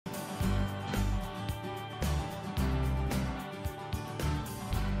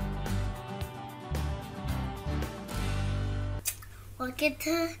Welcome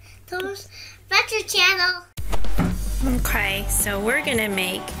to Tobin's Adventure Channel. Okay, so we're gonna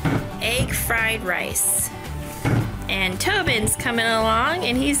make egg fried rice. And Tobin's coming along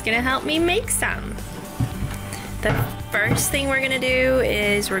and he's gonna help me make some. The first thing we're gonna do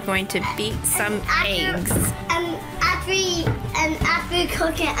is we're going to beat some eggs. After we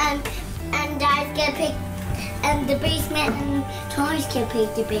cook it and Dad's gonna pick and the basement and Tony's gonna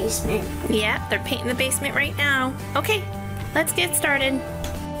pick the basement. Yeah, they're painting the basement right now. Okay, let's get started.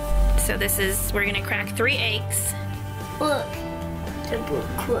 So we're gonna crack 3 eggs. Look, the book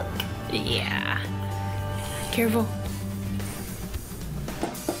cook. Yeah. Careful.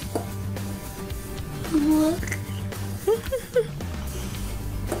 Look.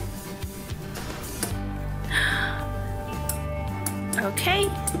 Okay,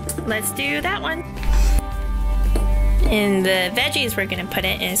 let's do that one. And the veggies we're gonna put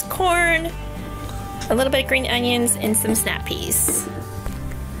in is corn, a little bit of green onions, and some snap peas.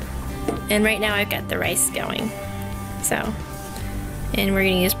 And right now I've got the rice going. And we're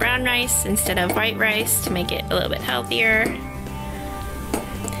gonna use brown rice instead of white rice to make it a little bit healthier.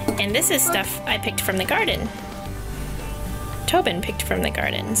 And this is stuff I picked from the garden. Tobin picked from the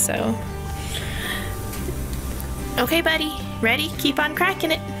garden, so. Okay, buddy, ready? Keep on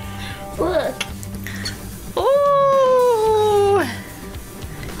cracking it. Look. Ooh!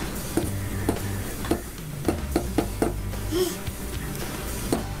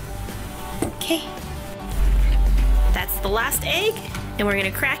 Okay. That's the last egg, and we're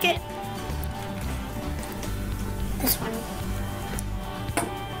gonna crack it. This one.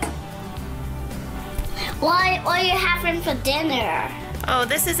 What are you having for dinner? Oh,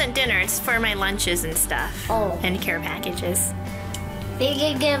 this isn't dinner, it's for my lunches and stuff. Oh. And care packages. They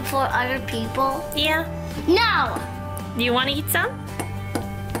can get it for other people? Yeah. No! You wanna eat some?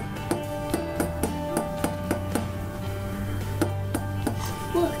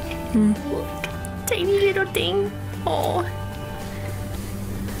 Look. Look. Tiny little thing. Oh.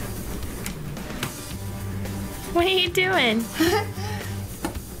 What are you doing?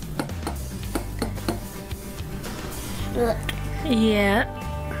 Look. Yeah.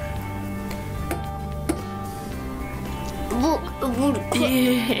 Look.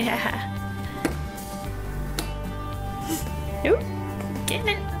 Yeah. Ooh, getting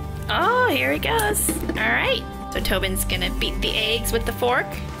it. Oh, here he goes. All right. So Tobin's gonna beat the eggs with the fork.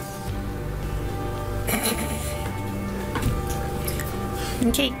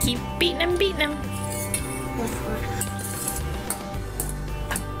 Okay, keep beating them, beating them.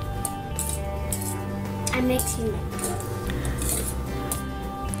 I'm mixing it.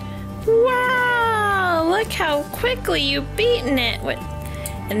 Wow, look how quickly you've beaten it.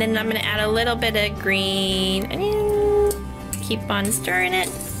 And then I'm gonna add a little bit of green onion. Keep on stirring it.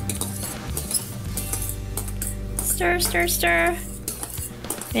 Stir, stir, stir.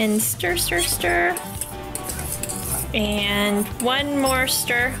 And stir, stir, stir. And one more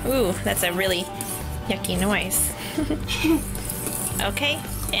stir. Ooh, that's a really yucky noise. Okay,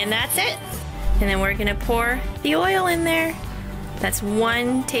 and that's it. And then we're gonna pour the oil in there. That's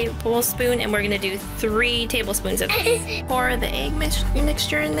 1 tablespoon, and we're gonna do 3 tablespoons of this. Pour the egg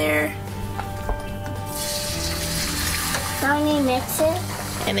mixture in there. Now we mix it.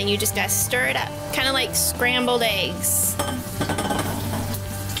 And then you just gotta stir it up, kind of like scrambled eggs.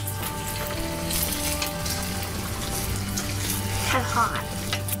 Kind of hot.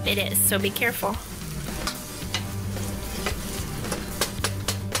 It is, so be careful.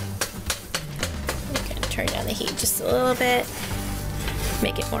 I'm gonna turn down the heat just a little bit.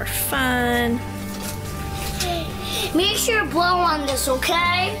 Make it more fun. Make sure to blow on this,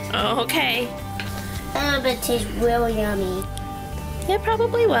 okay? Oh, okay. I bet it tastes real yummy. It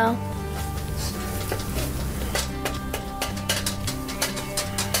probably will.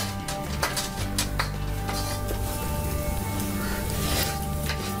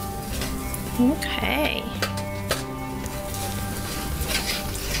 Okay.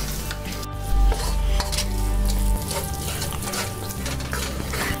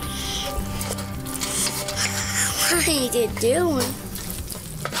 What are you doing?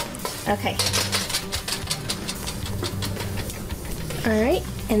 Okay. All right,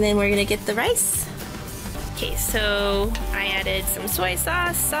 and then we're gonna get the rice. Okay, so I added some soy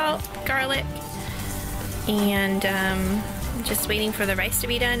sauce, salt, garlic, and just waiting for the rice to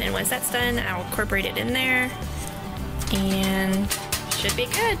be done. And once that's done, I'll incorporate it in there, and should be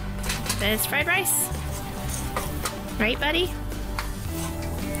good. That's fried rice. Right, buddy?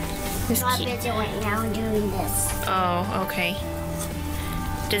 Just I'm busy right now doing this. Oh, okay.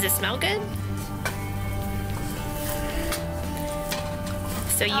 Does it smell good?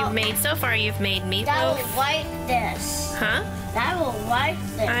 So you've made, so far you've made Dad meatloaf. will like this. Huh? Dad will like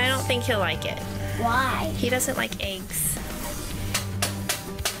this. I don't think he'll like it. Why? He doesn't like eggs.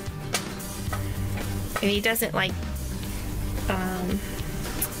 And he doesn't like,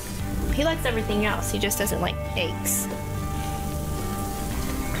 he likes everything else. He just doesn't like eggs.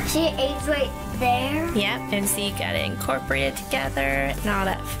 See eggs right there? Yep, and so you gotta incorporate it together and all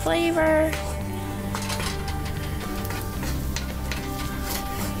that flavor.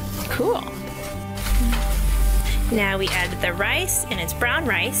 Cool. Now we add the rice, and it's brown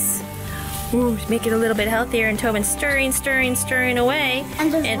rice. Ooh, to make it a little bit healthier, and Tobin's stirring, stirring, stirring away.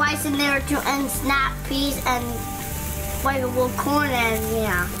 And there's rice in there too, and snap peas, and like a little corn, and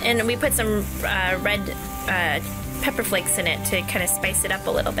yeah. And we put some red pepper flakes in it to kind of spice it up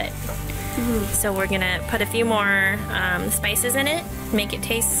a little bit. So we're gonna put a few more spices in it, make it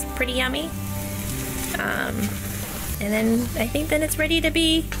taste pretty yummy. And then I think then it's ready to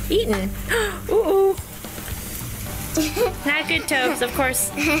be eaten. Ooh. Not good, Tobes. Of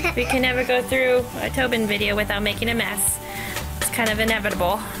course, we can never go through a Tobin video without making a mess. It's kind of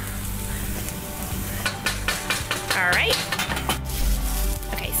inevitable. Alright.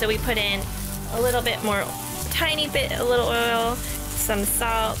 Okay, so we put in a little bit more, tiny bit, a little oil, some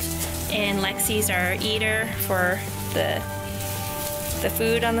salt, and Lexi's our eater for the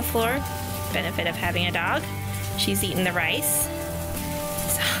food on the floor. Benefit of having a dog. She's eating the rice.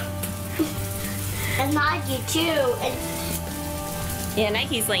 And Nike too. And yeah,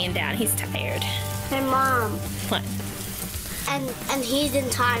 Nike's laying down. He's tired. and Mom. What? And he's in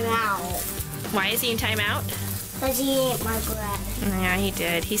timeout. Why is he in timeout? Because he ate my bread. Yeah, he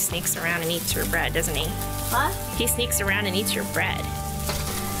did. He sneaks around and eats your bread, doesn't he? What? He sneaks around and eats your bread.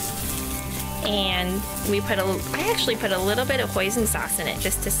 And I actually put a little bit of hoisin sauce in it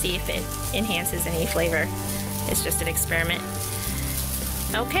just to see if it enhances any flavor. It's just an experiment.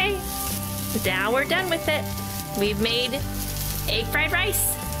 Okay, now we're done with it. We've made egg fried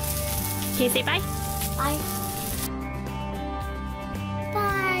rice. Can you say bye? Bye.